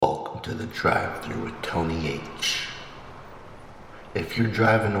to the Drive-Thru with Tony H. If you're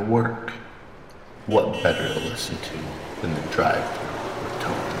driving to work, what better to listen to than the Drive-Thru with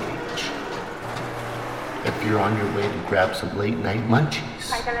Tony H? If you're on your way to grab some late night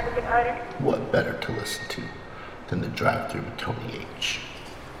munchies, what better to listen to than the Drive-Thru with Tony H?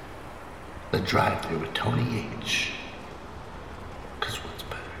 The Drive-Thru with Tony H. 'Cause what's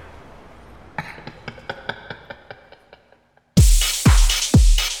better?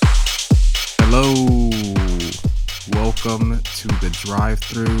 Hello, welcome to the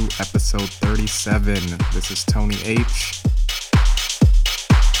Drive-Thru, episode 37. This is Tony H.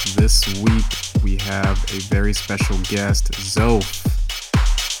 This week we have a very special guest, ZOF,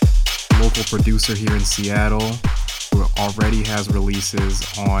 local producer here in Seattle, who already has releases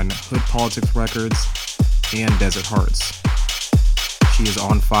on Hood Politics Records and Desert Hearts. She is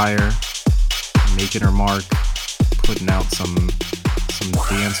on fire, making her mark, putting out some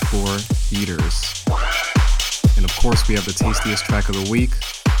dance floor heaters. And of course we have the tastiest track of the week,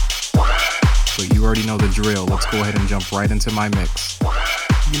 but you already know the drill. Let's go ahead and jump right into my mix.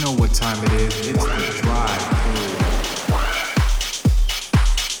 You know what time it is, it's the Drive-Thru.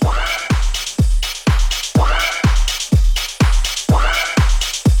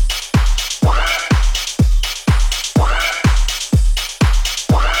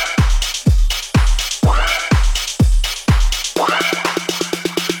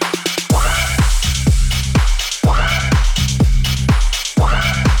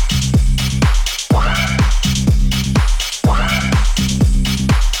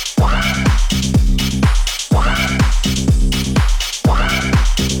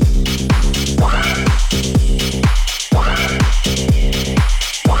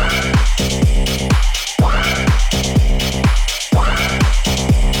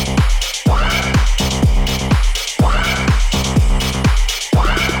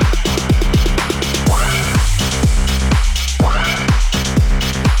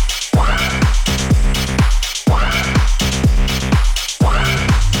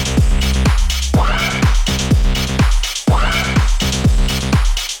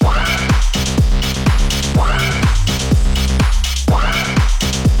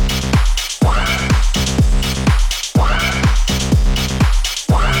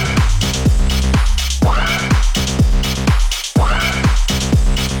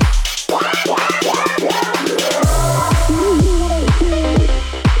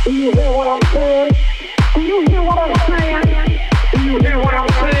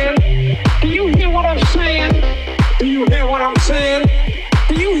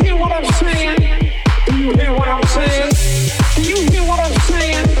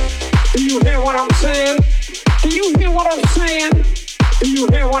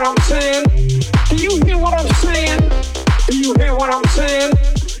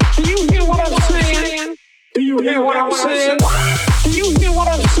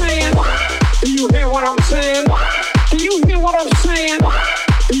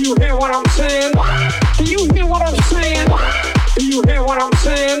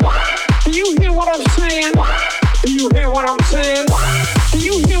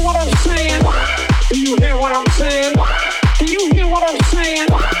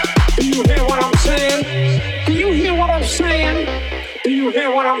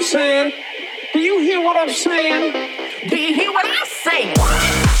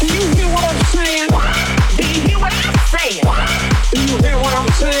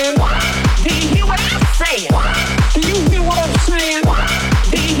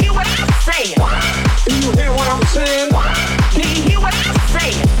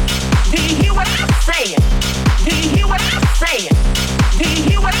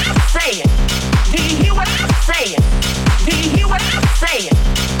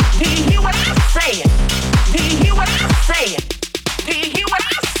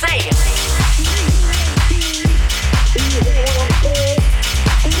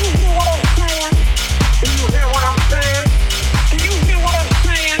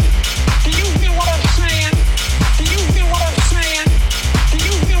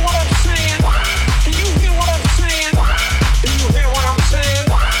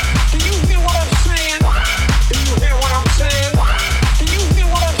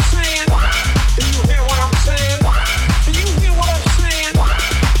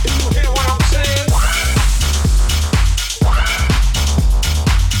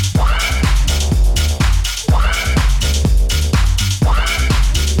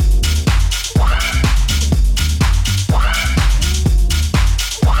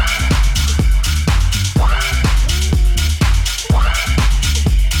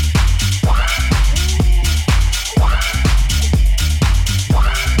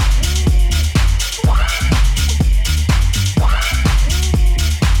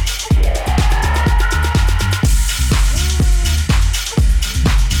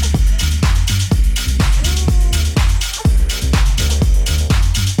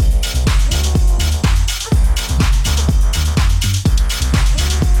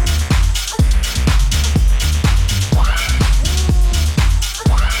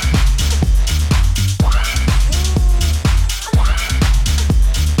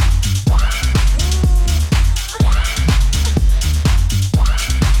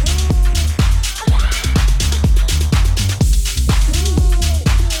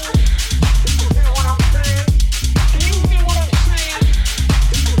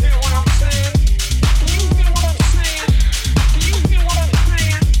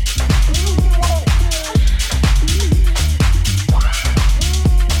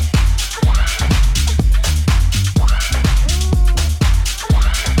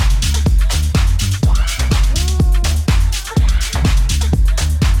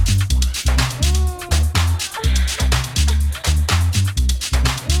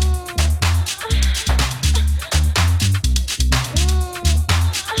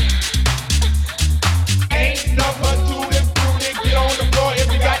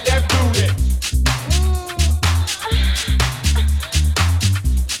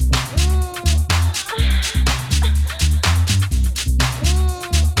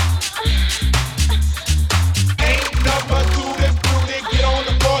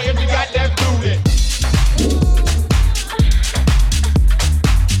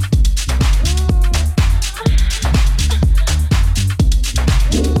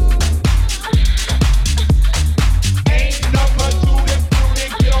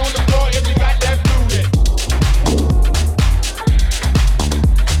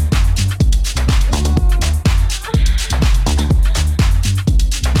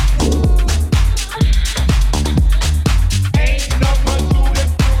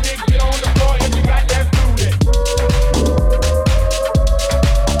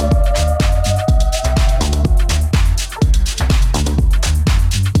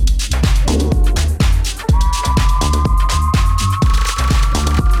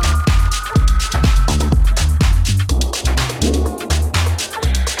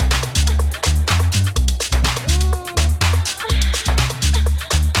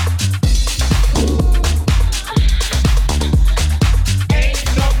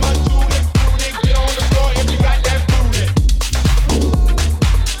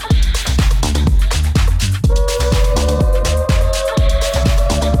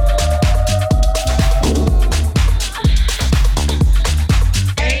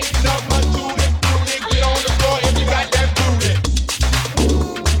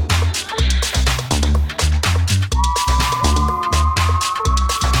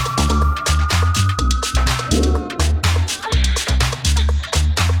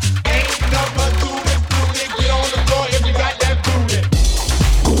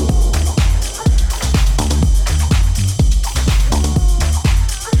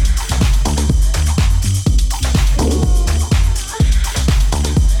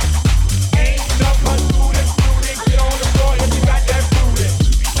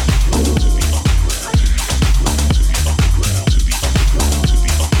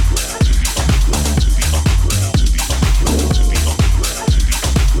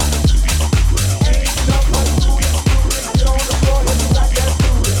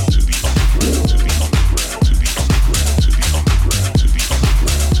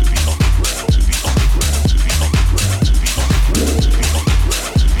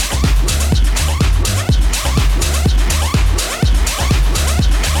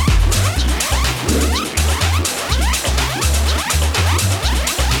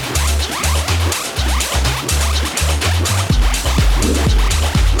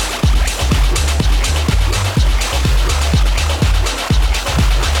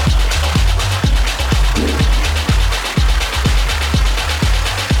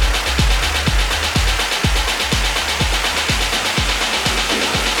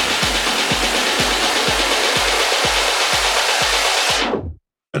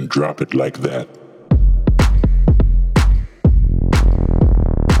 drop it like that.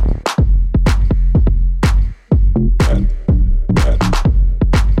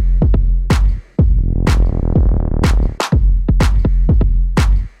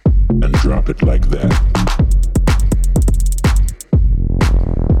 And drop it like that.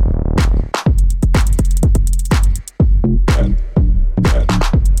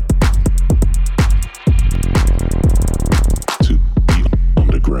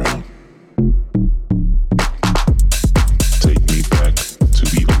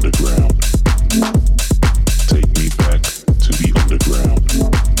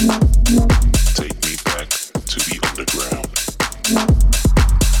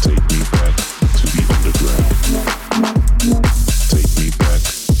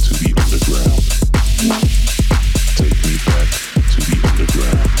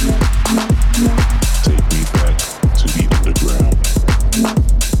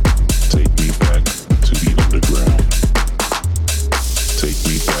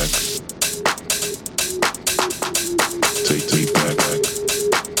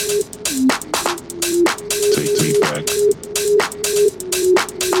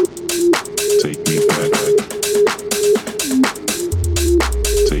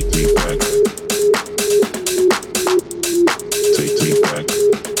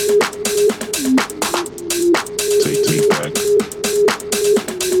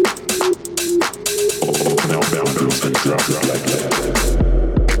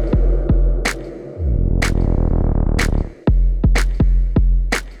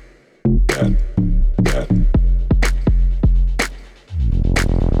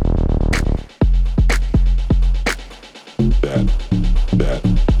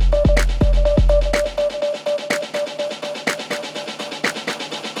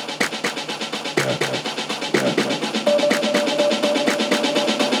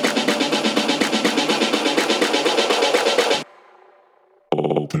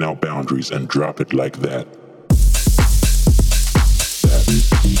 Open out boundaries and drop it like that.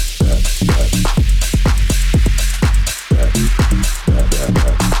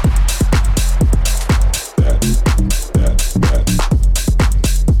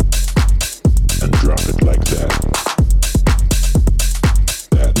 And drop it like that.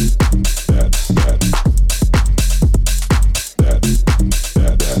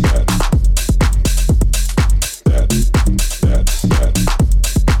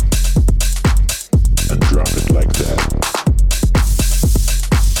 And drop it like that.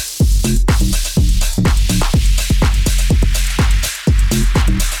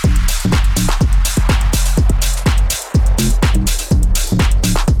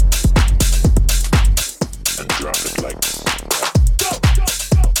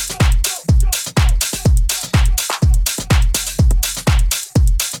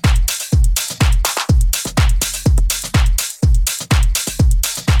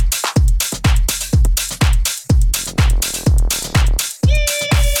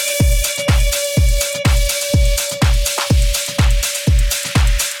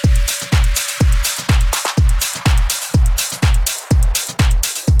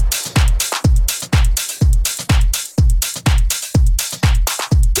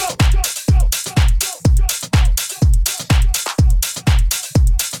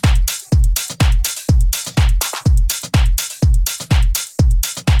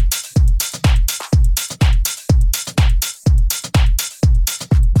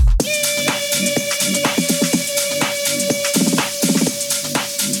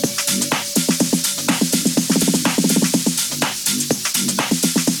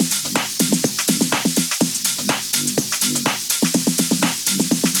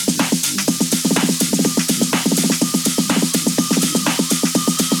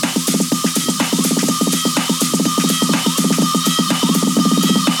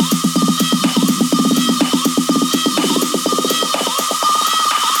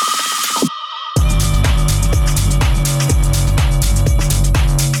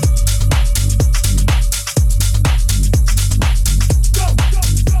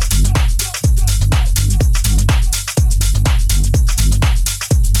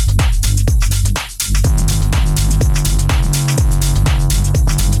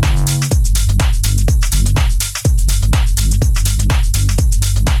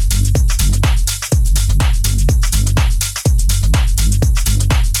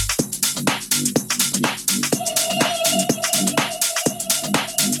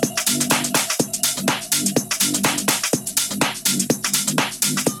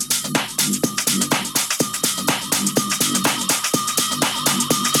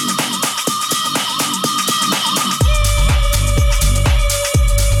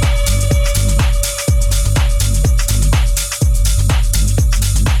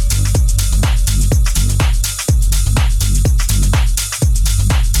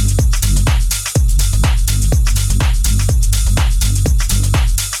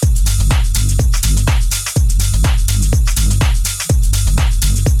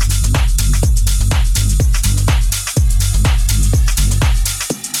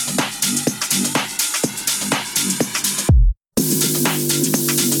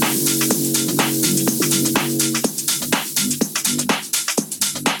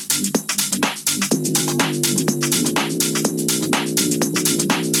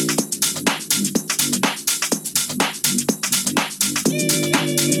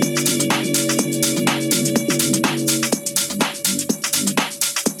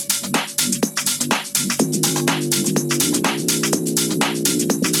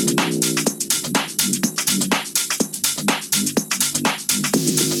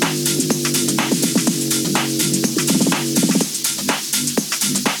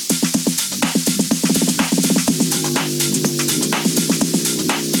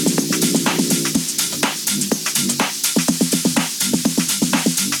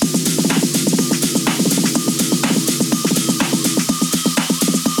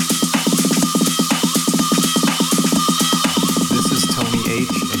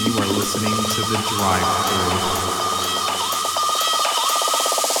 listening to the Drive-Thru.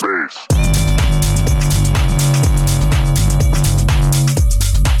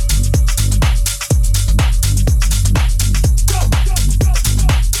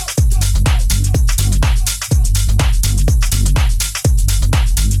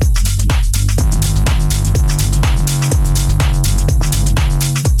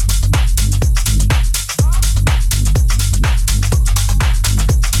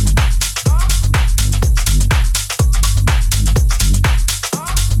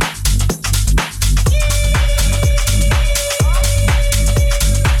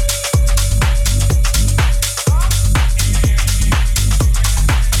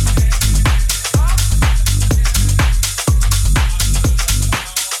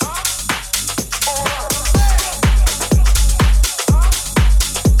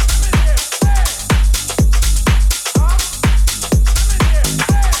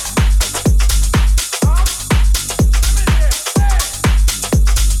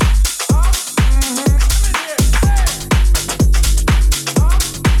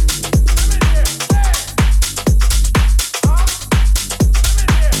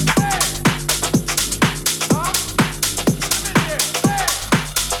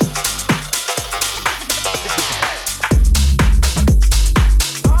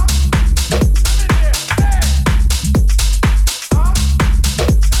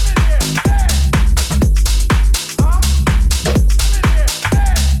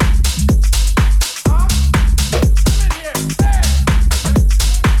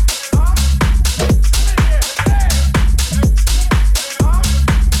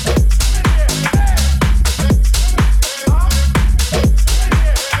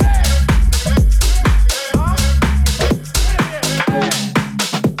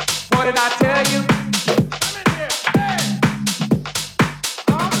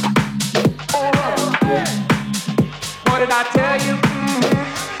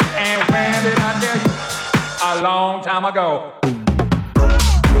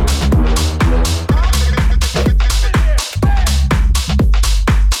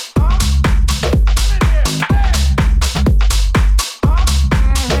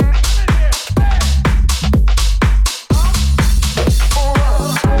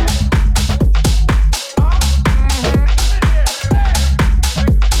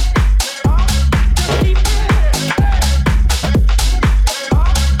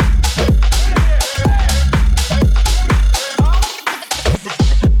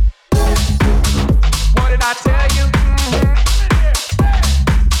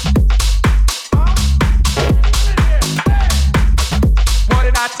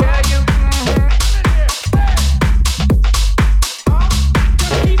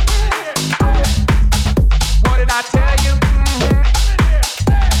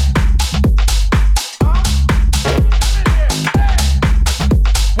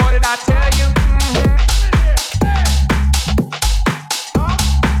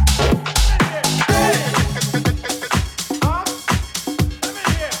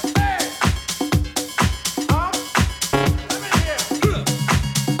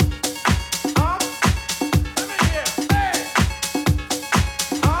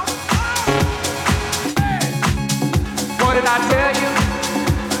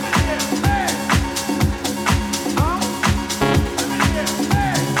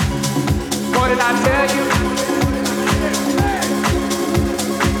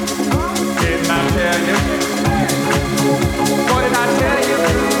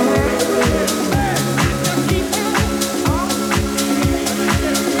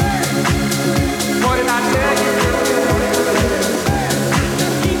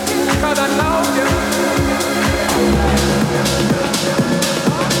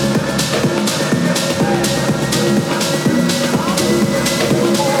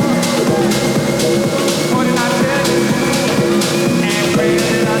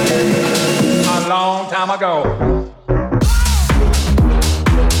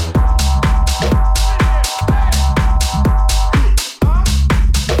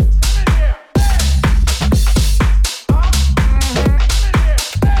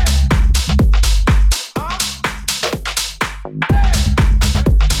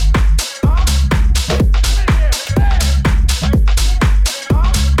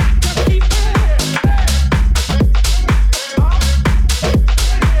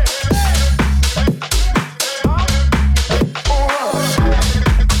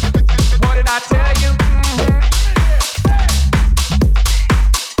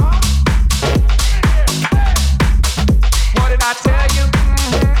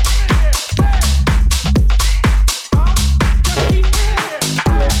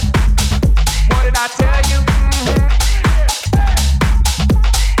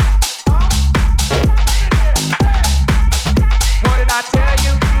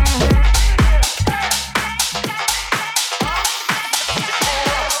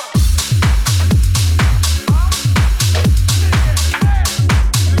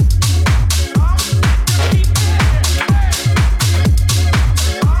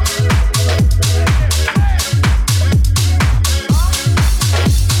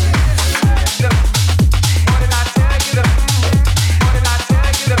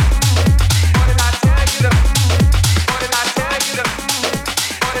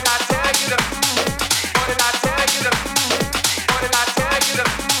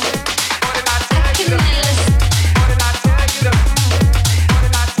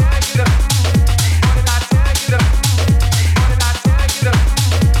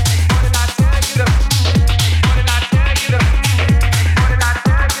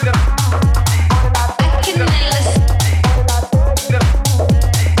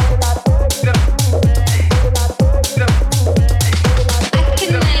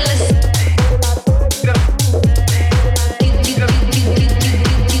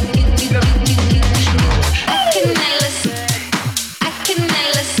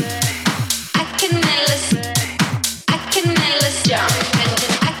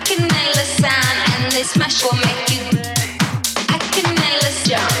 smash will make you. I can nail a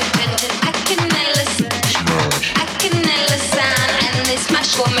jump, I can nail a smash. I can nail a sound, and this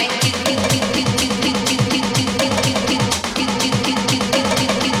smash will make you.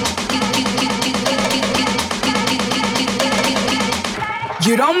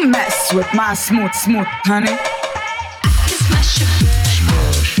 You don't mess with my smooth, smooth, honey. I can smash you.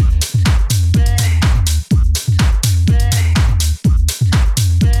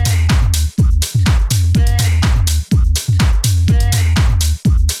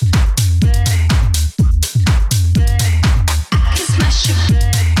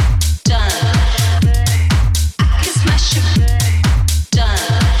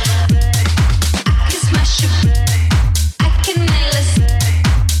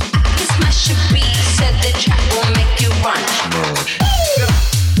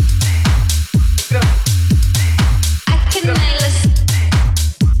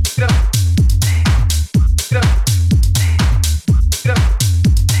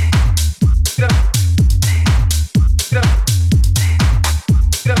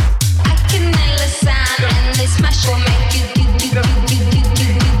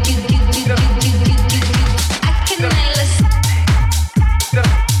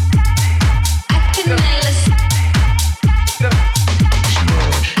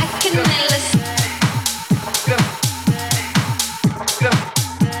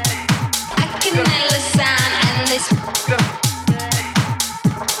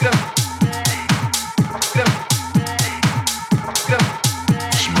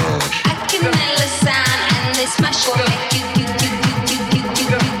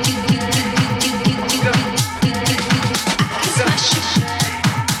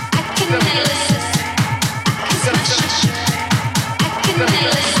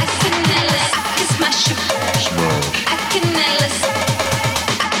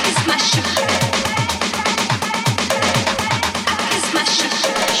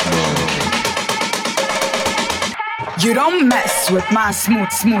 You don't mess with my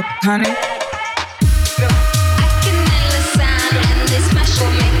smooth, smooth, honey. I can nail a sound, and this smash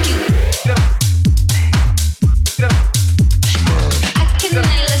will make you. I can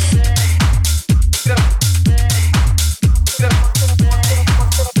nail a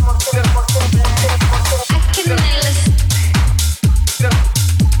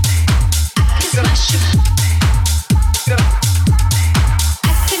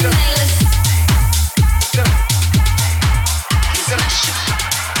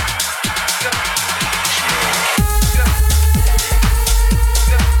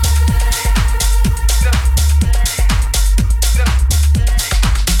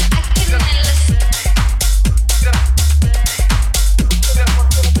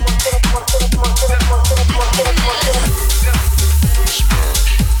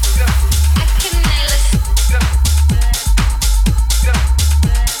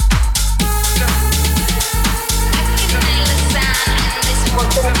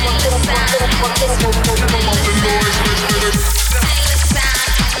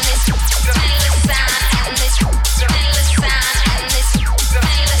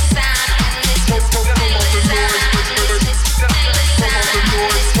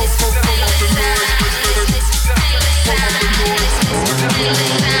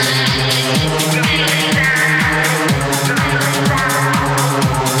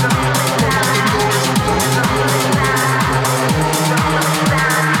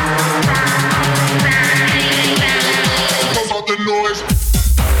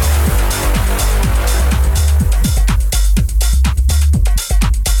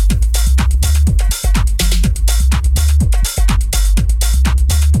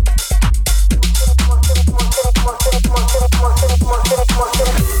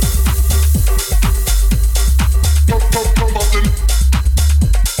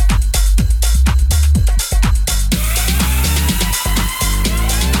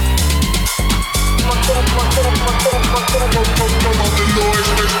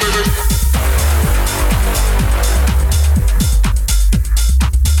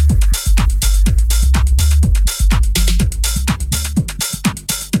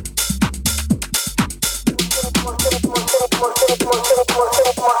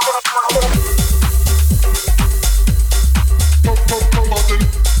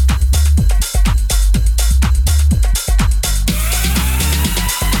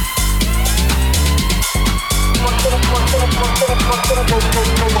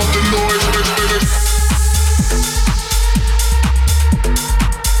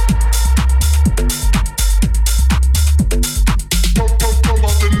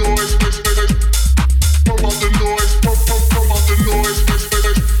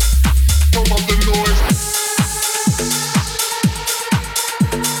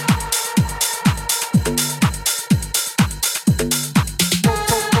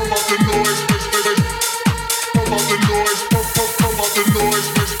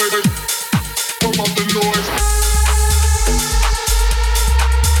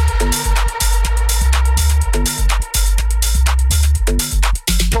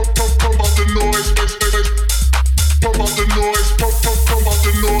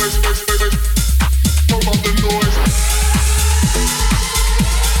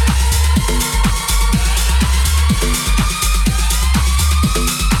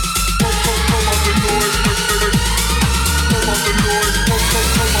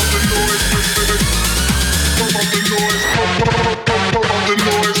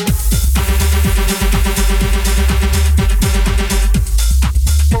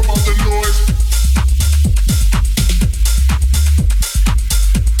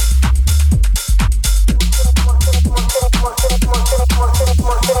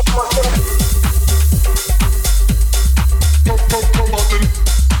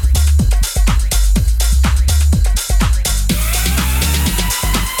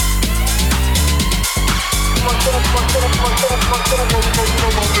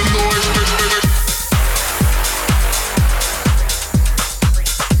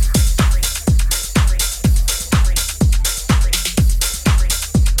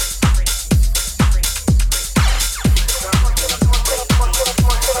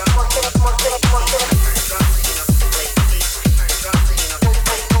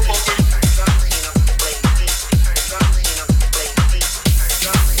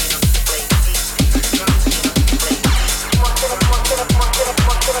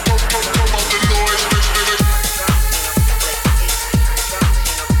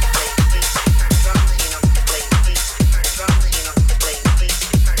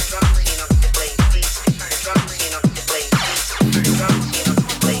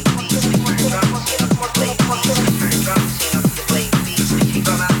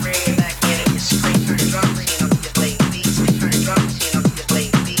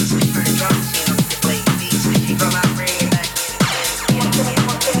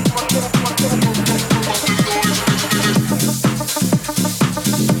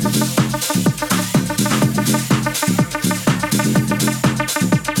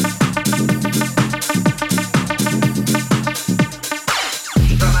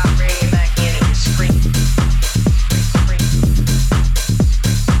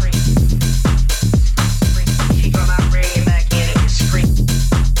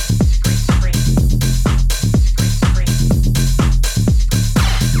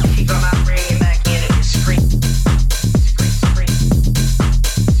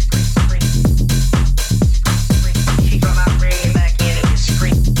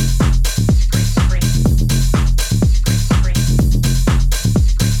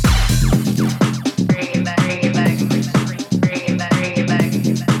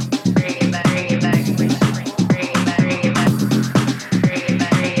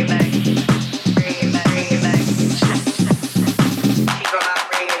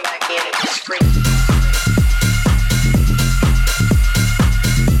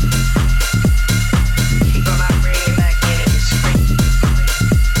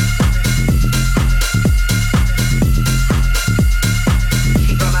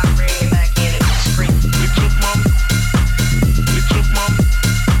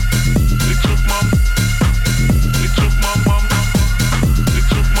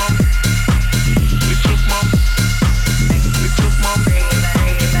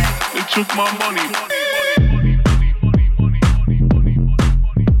took my money.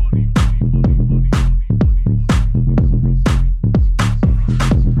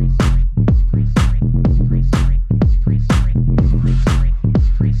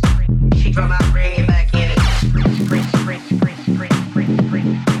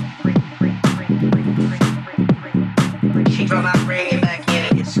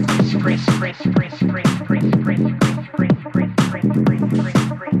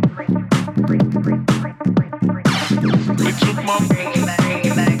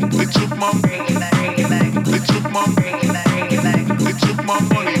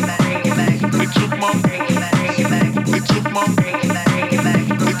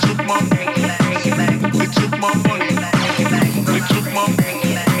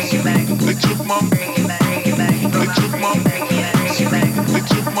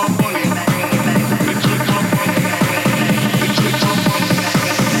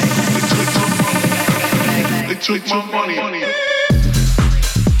 Take my money.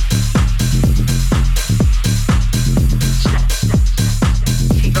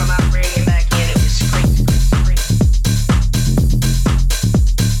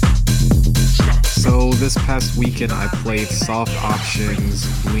 So this past weekend I played Soft Options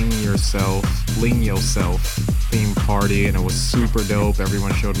Bling Yourself theme party, and it was super dope.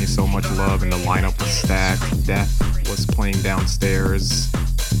 Everyone showed me so much love and the lineup was stacked. Death was playing downstairs.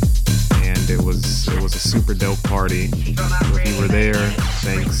 And it was a super dope party. So if you were there,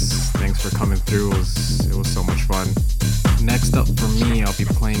 thanks for coming through. It was so much fun. Next up for me, I'll be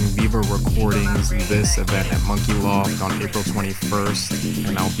playing Viva Recordings this event at Monkey Loft on April 21st,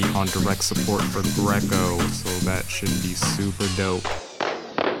 and I'll be on direct support for Greco, so that should be super dope.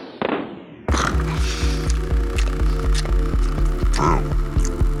 Damn,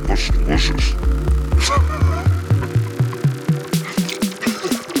 what's this?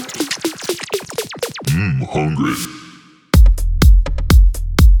 Hungry.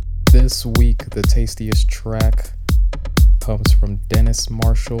 This week, the tastiest track comes from Dennis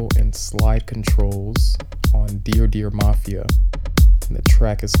Marshall and Slide Controls on Dear Dear Mafia. And the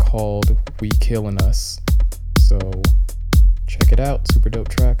track is called We Killin' Us. So check it out, super dope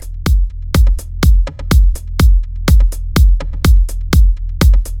track.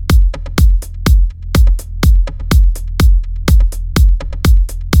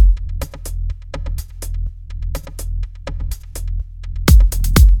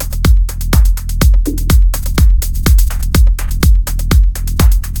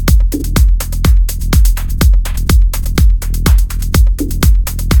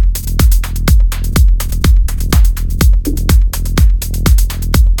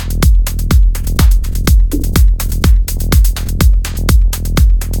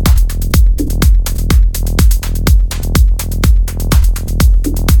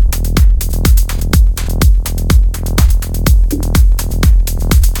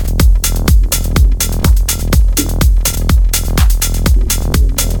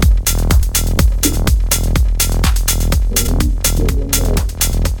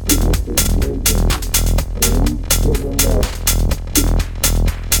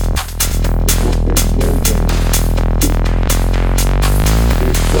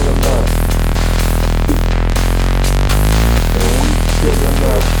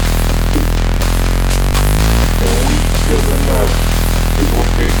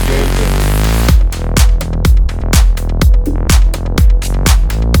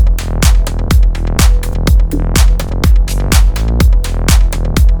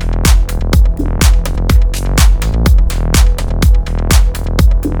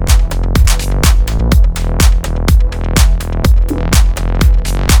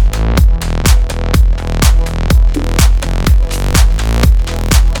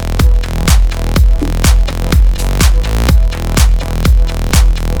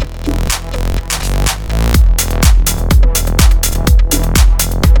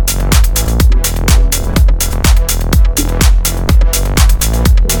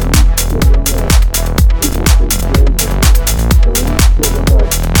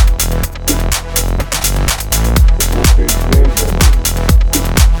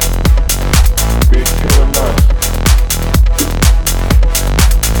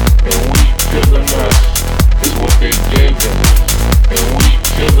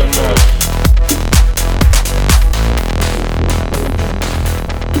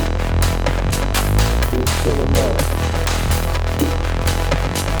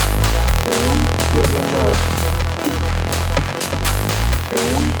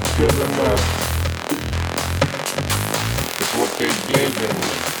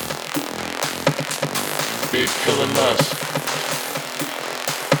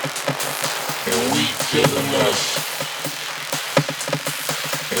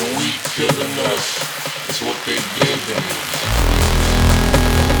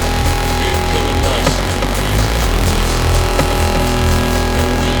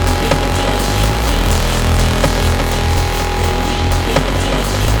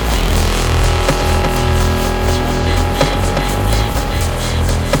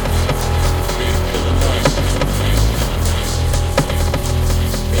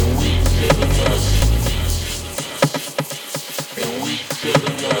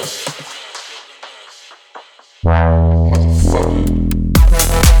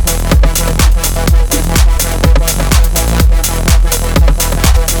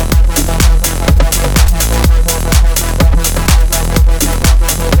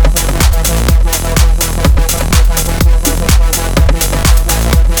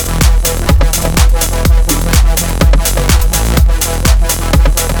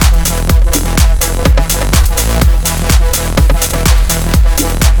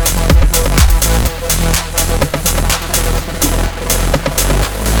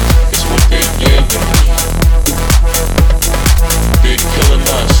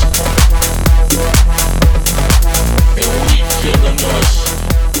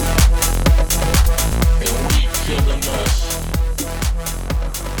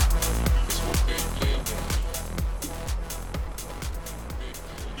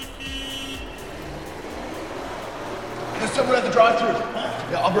 There's someone at the drive-thru.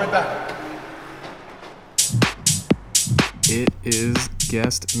 Yeah, I'll be right back. It is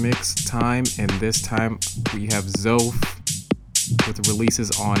guest mix time, and this time we have ZOF with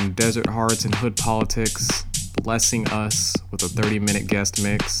releases on Desert Hearts and Hood Politics, blessing us with a 30-minute guest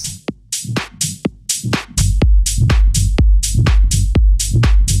mix.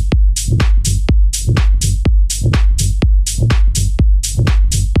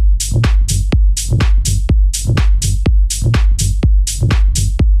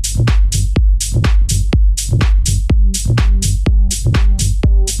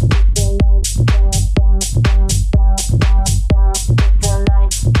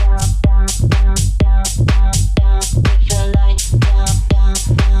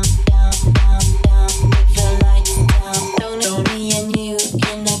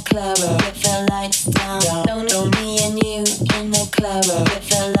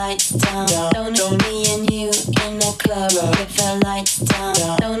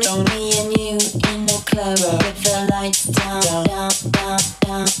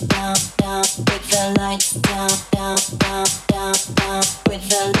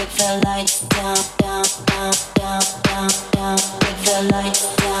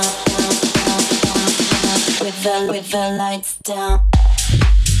 With the lights down,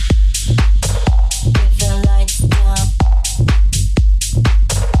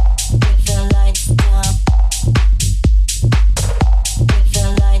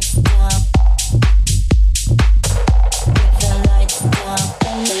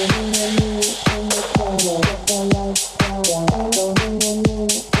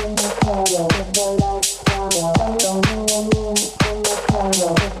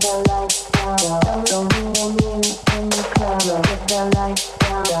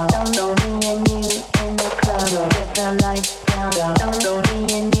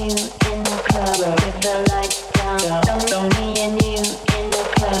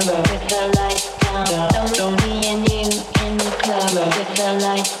 don't me and you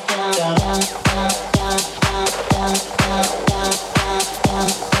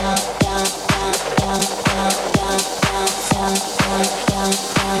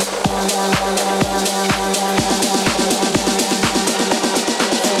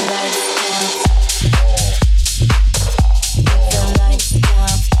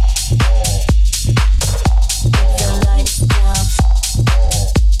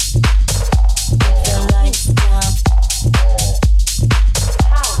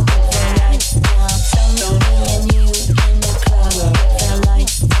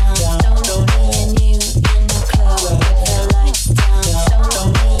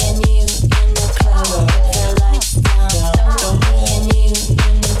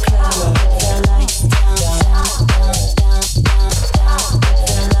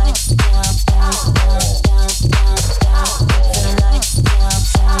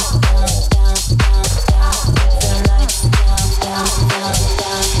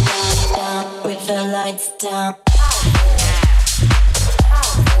lights down.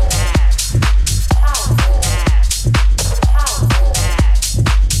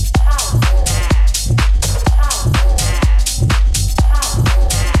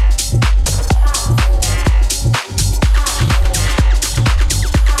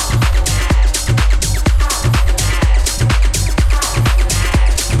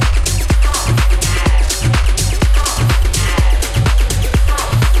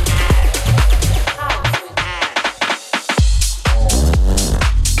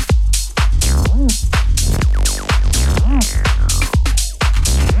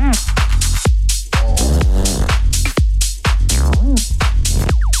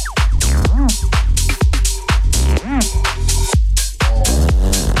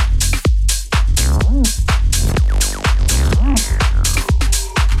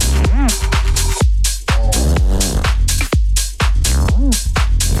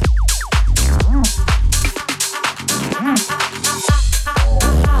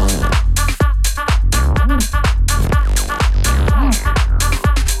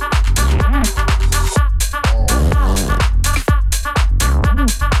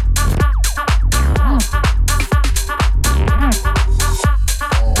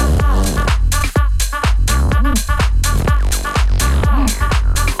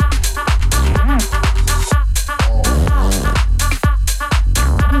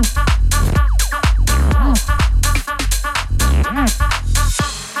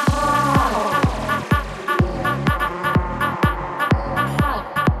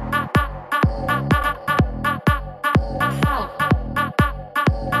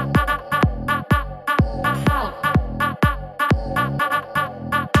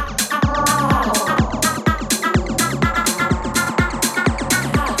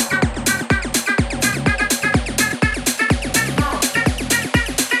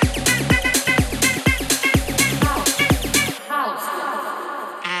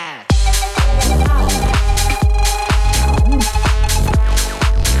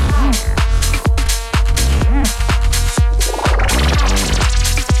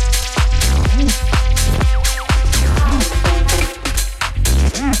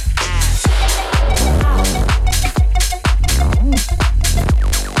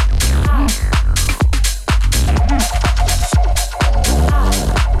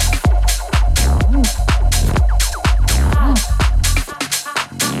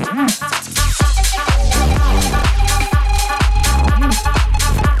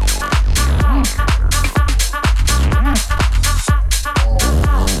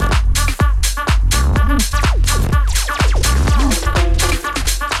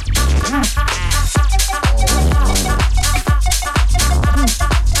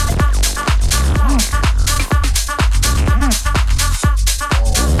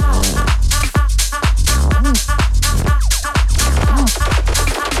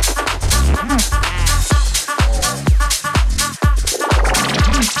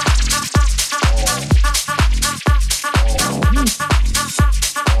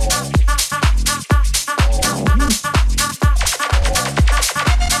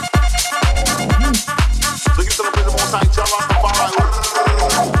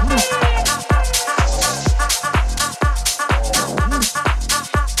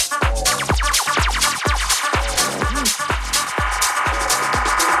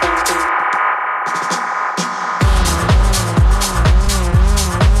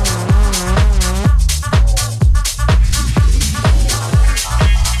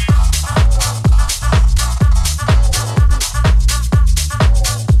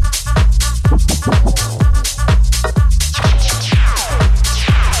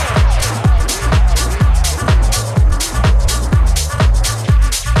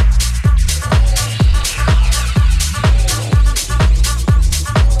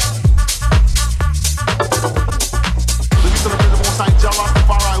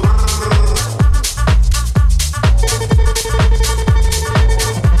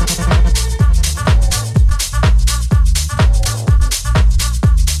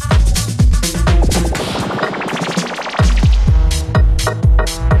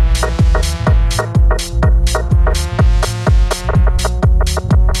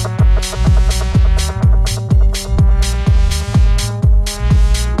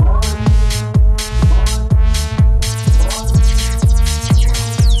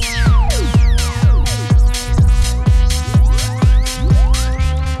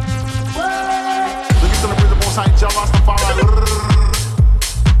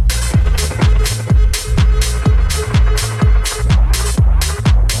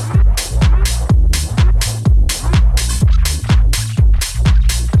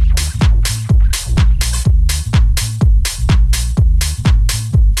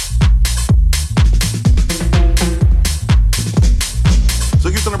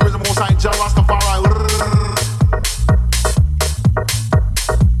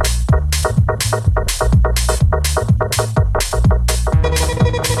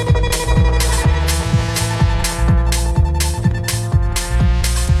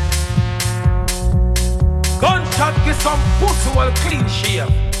 clean shave.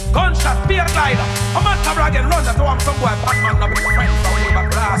 Gunshot, beer glider. A man come again, run that one some boy, Batman, no big friend from way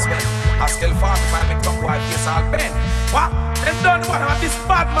back last week. I still 45, make some boy face all bent. What? They done what about this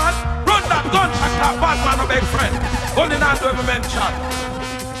bad man? Run that gunshot, that Batman, no big friend. Gun in hand to every mention.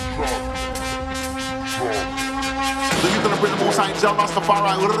 So you're gonna bring the most high Jah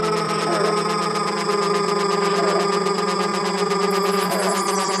Rastafari.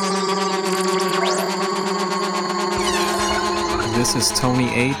 This is Tony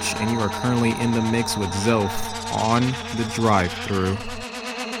H, and you are currently in the mix with ZOF on the Drive-Thru. You're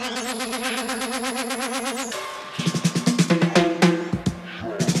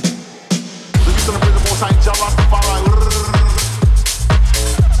gonna bring the most high Jah Rastafari.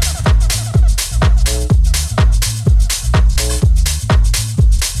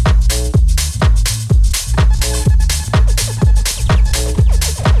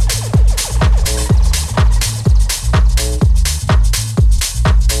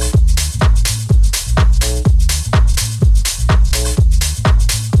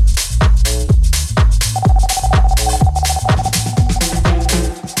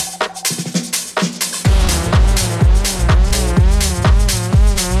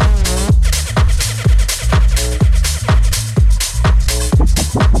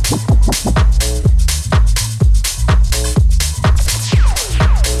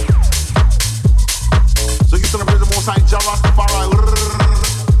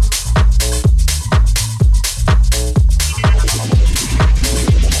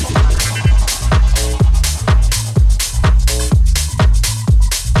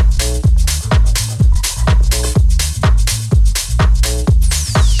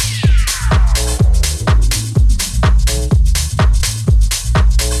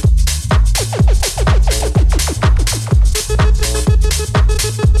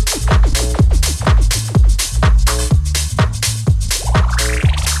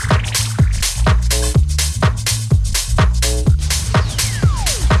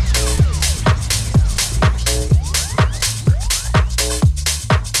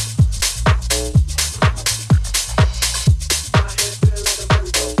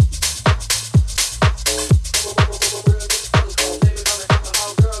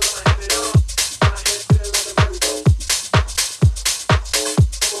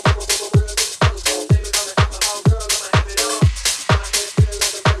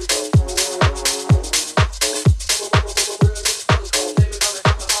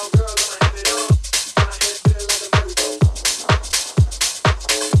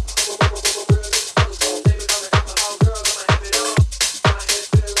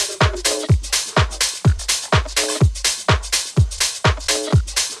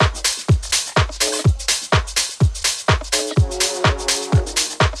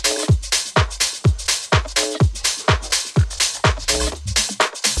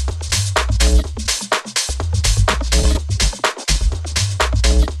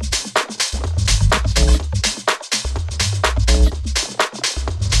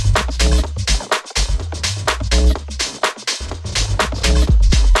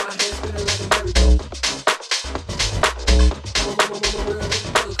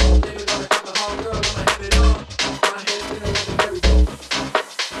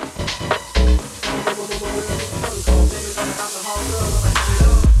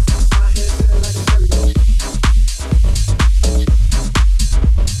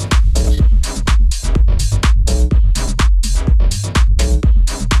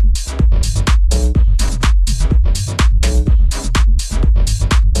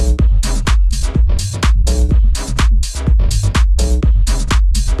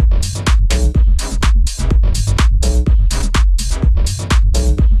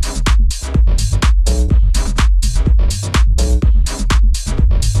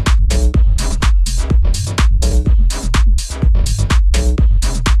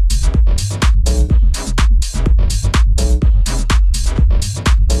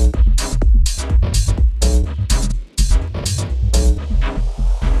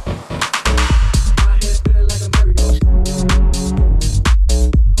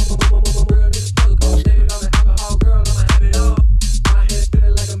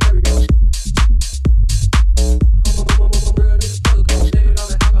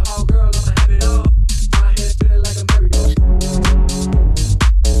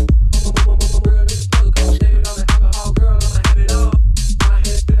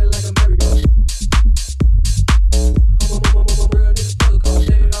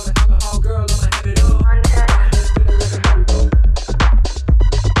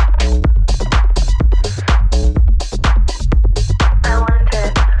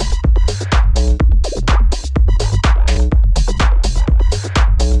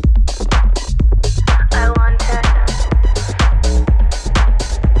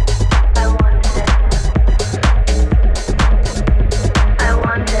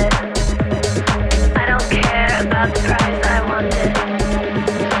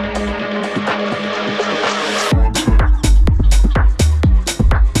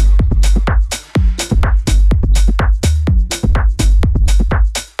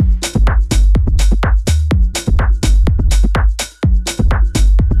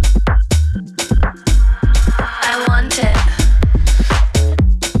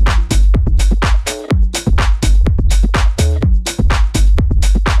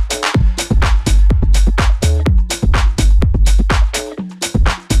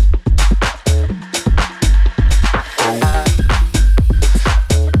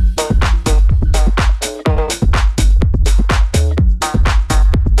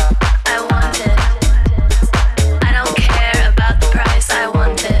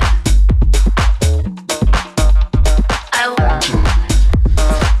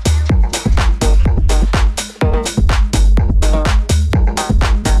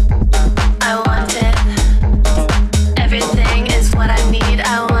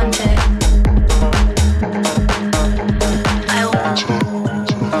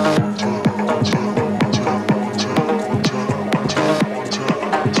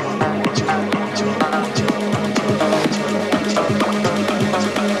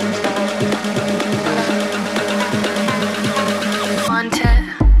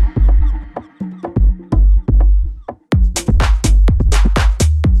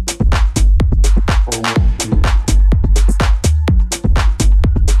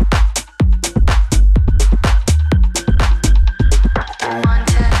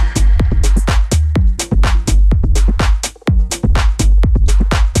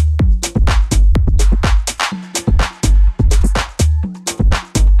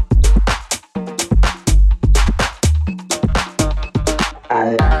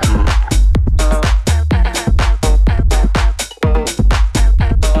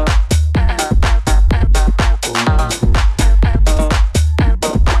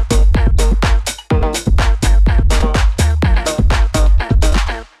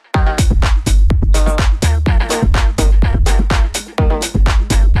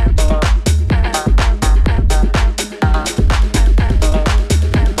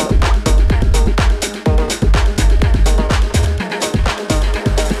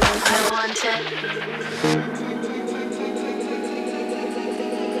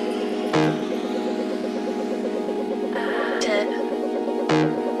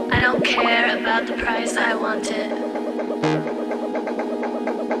 don't care about the price, I want it.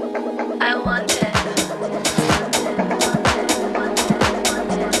 I want it.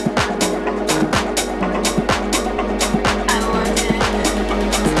 I want it.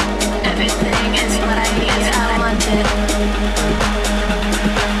 Everything is what I need, I want it.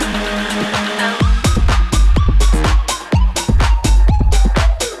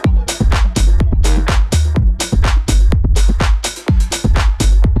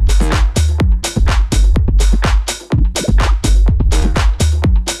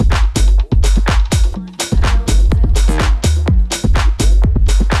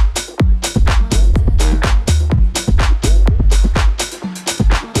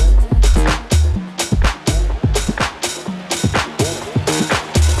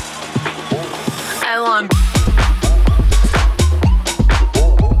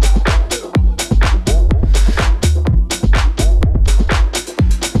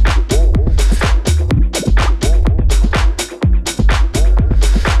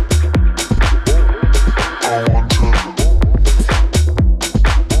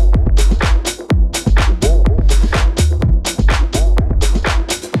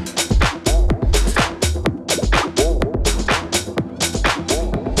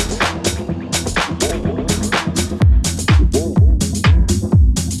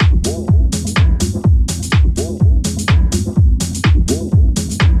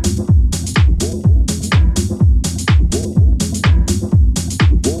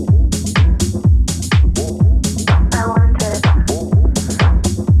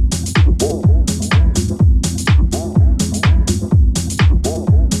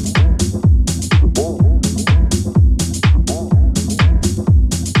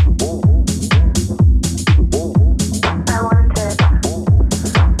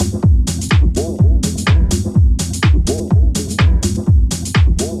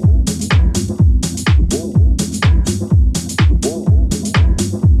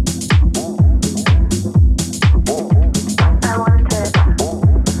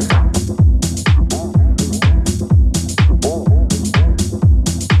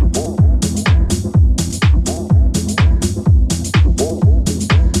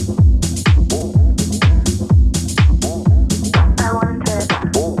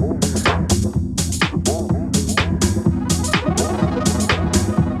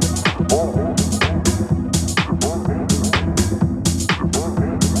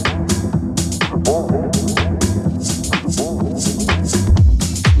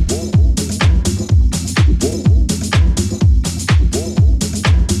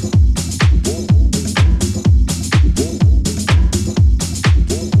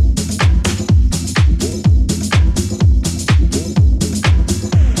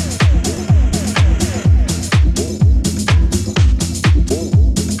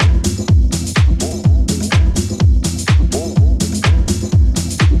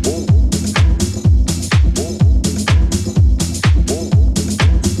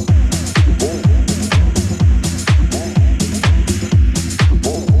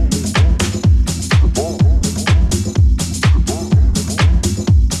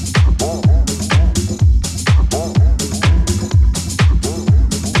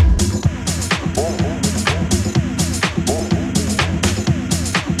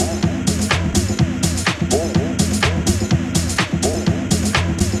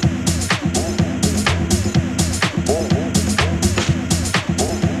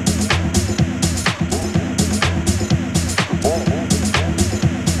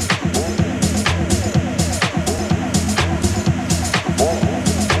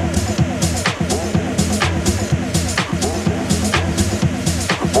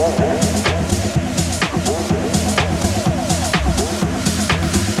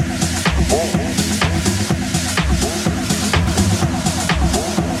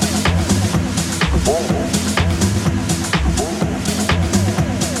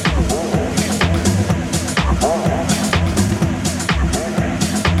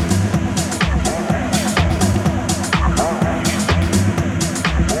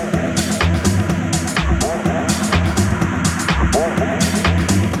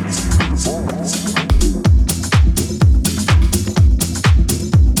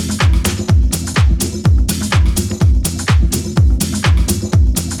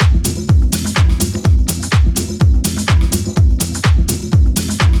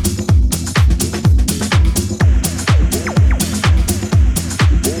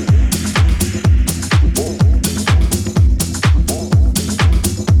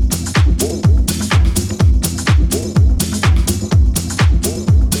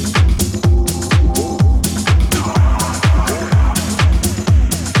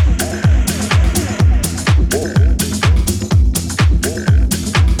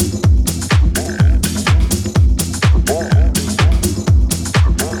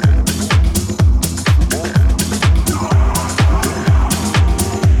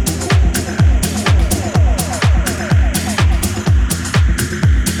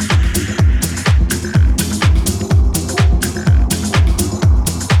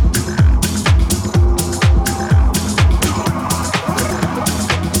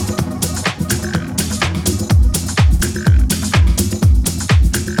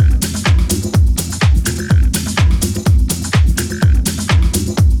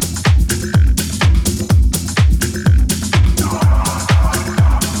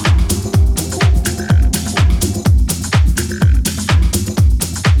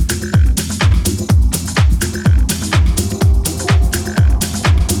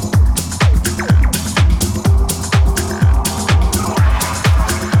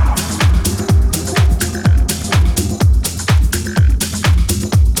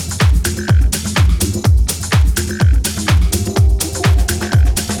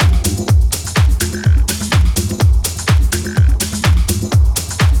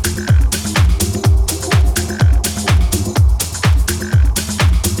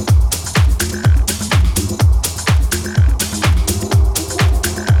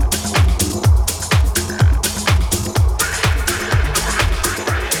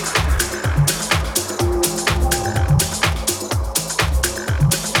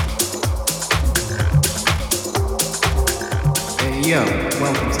 yo,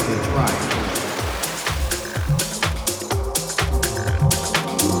 welcome to the Drive-Thru.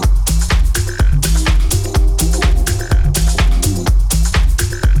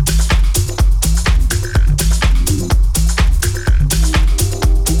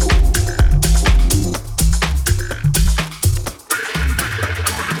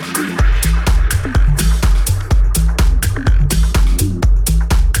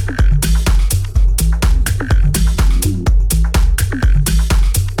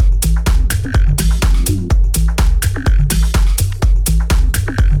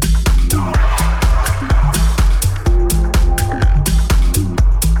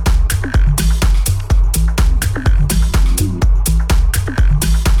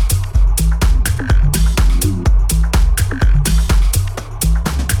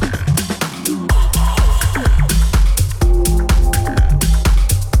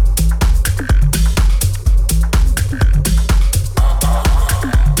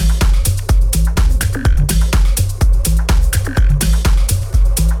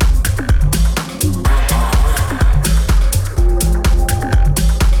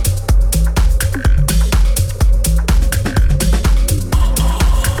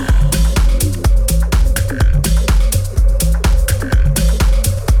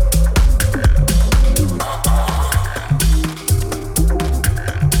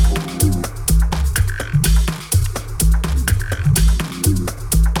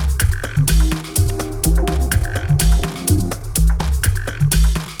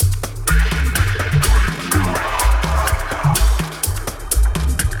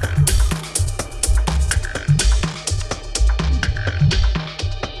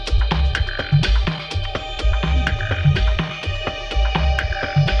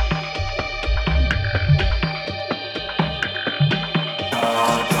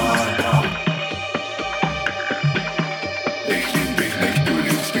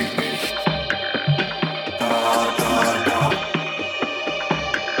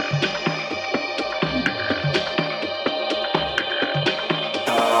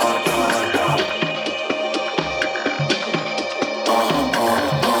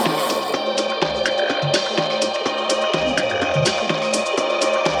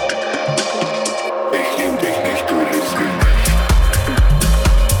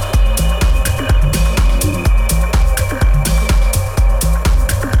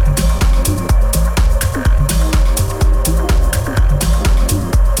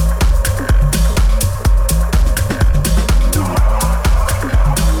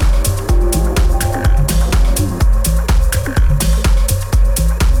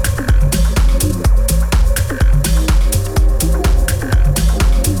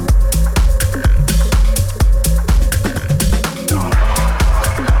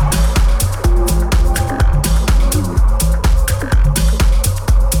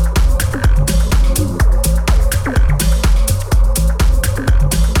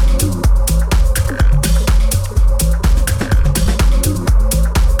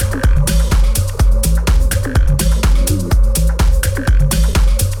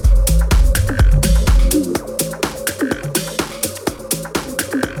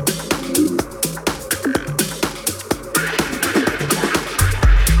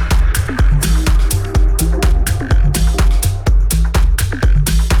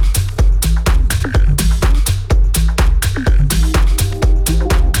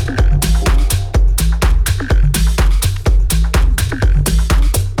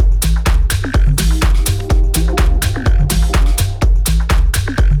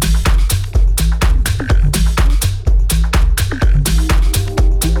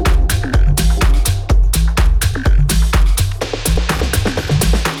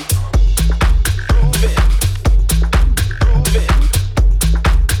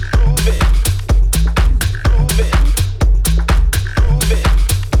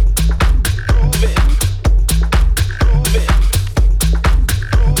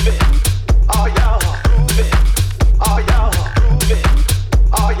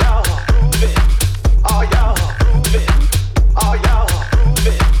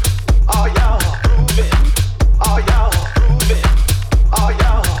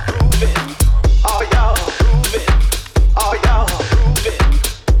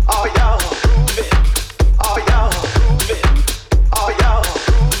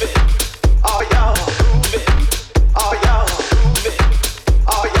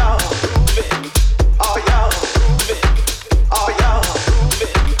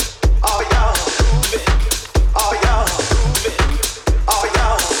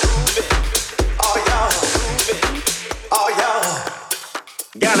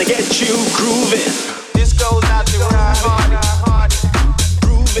 Gonna get you grooving. This goes out to Ryan Hardy.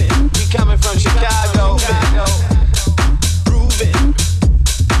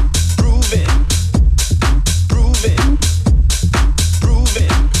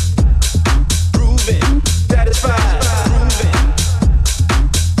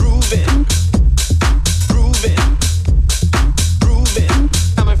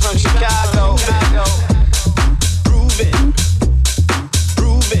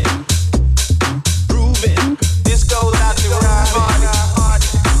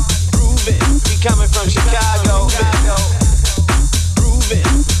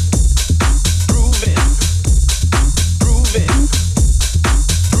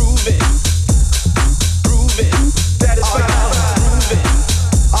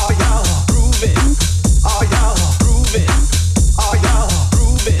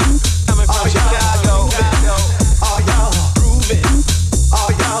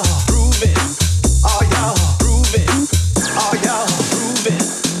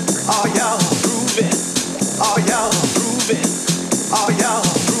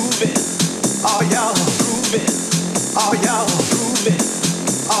 Are y'all grooving?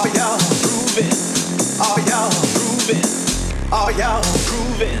 Are y'all grooving? Are y'all grooving? Are y'all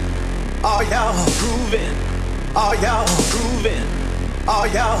grooving? Are y'all grooving? Are y'all grooving? Are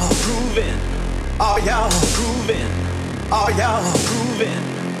y'all grooving? Are y'all grooving? Are y'all grooving?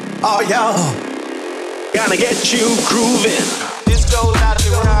 Are y'all gonna get you grooving? This goes out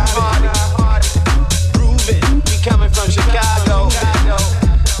to our heart. Grooving. We coming from Chicago.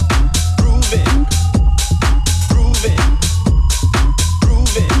 Grooving. Grooving.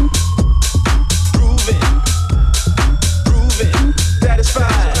 Grooving. Grooving. Grooving.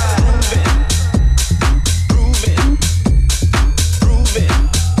 Satisfied. Grooving. Grooving.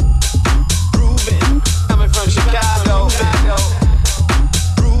 Grooving. Coming from Chicago.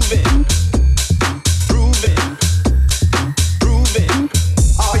 Grooving. Grooving. Grooving.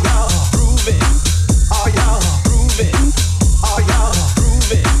 Are y'all grooving? Are y'all grooving? Are y'all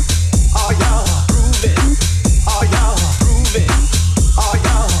grooving? Are y'all grooving? Are y'all grooving? Are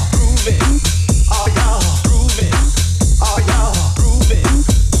y'all grooving? Are y'all grooving? Are y'all grooving?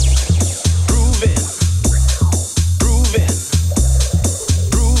 Grooving. Grooving.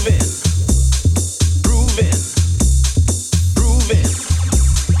 Grooving. Grooving.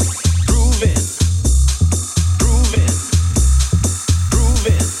 Grooving. Grooving. Grooving.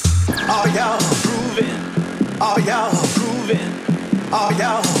 Grooving. Are y'all grooving? Are y'all grooving? Are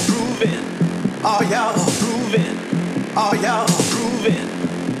y'all grooving? Are y'all grooving? Are y'all grooving?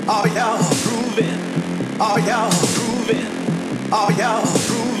 Are y'all grooving? Are y'all grooving? Are y'all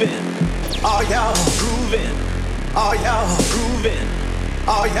grooving? Are y'all grooving? Are y'all grooving?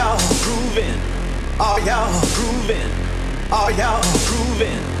 Are y'all grooving? Are y'all grooving? Are y'all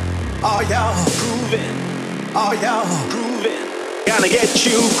grooving? Are y'all grooving? Are y'all grooving? Gonna get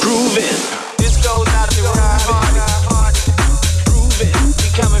you grooving. This goes out to our heart. Grooving. We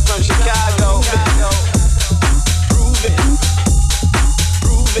coming from Chicago. Grooving.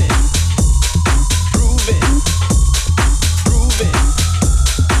 Grooving. Grooving. Grooving.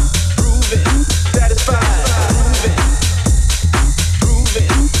 Grooving. Satisfied. Grooving.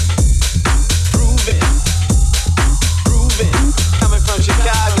 Grooving. Grooving. Coming from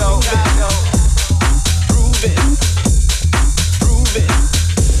Chicago. Grooving. Grooving.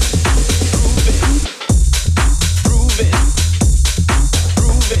 Grooving.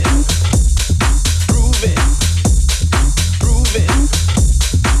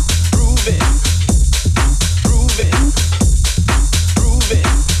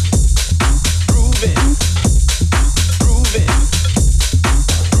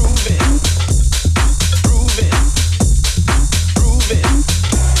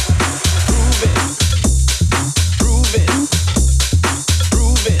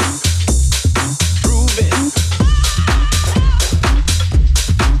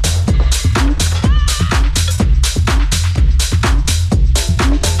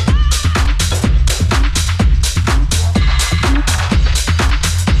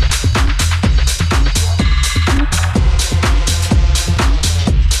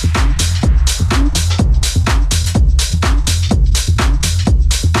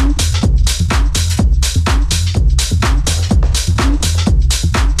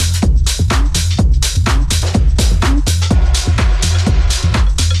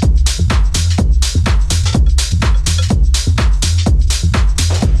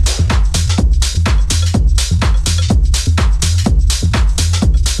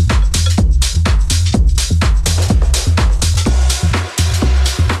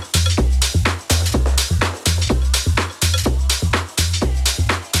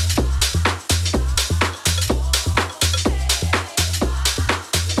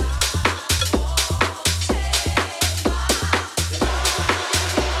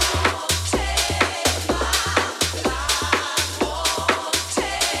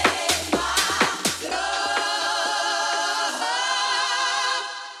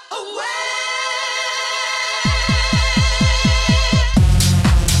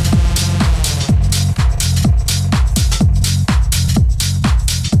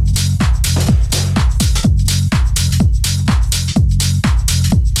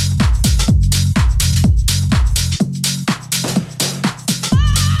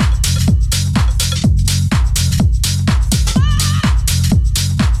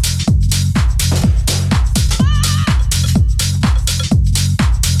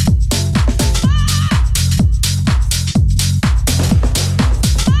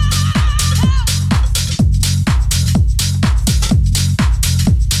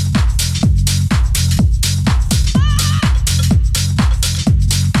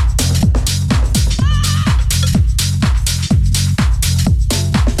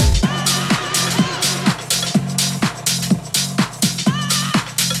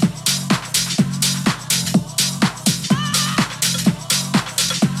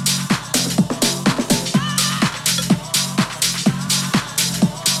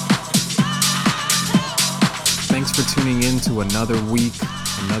 Thanks for tuning in to another week,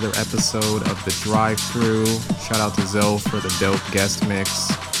 another episode of the Drive-Thru. Shout out to ZOF for the dope guest mix.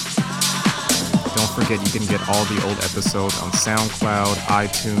 Don't forget you can get all the old episodes on SoundCloud,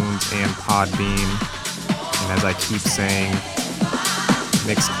 iTunes, and Podbean. And as I keep saying,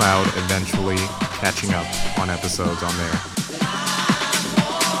 Mixcloud eventually catching up on episodes on there.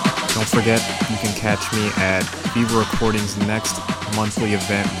 Don't forget you can catch me at Fever Recordings' next monthly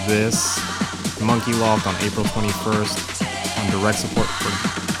event, Monkey Loft, on April 21st, on direct support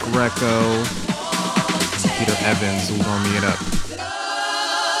for Greco and Peter Evans, who warmed me it up.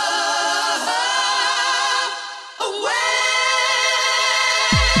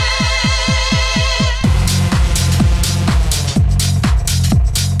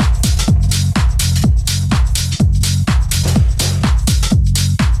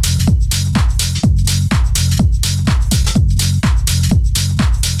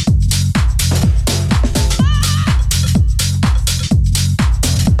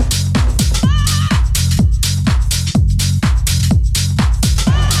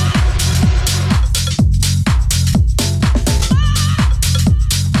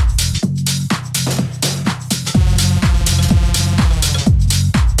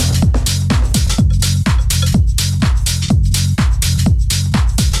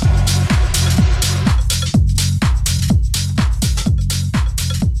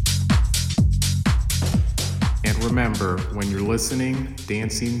 Remember, when you're listening,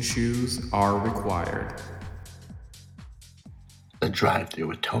 dancing shoes are required. The Drive-Thru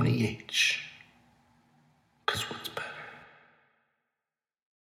with Tony H. 'Cause what's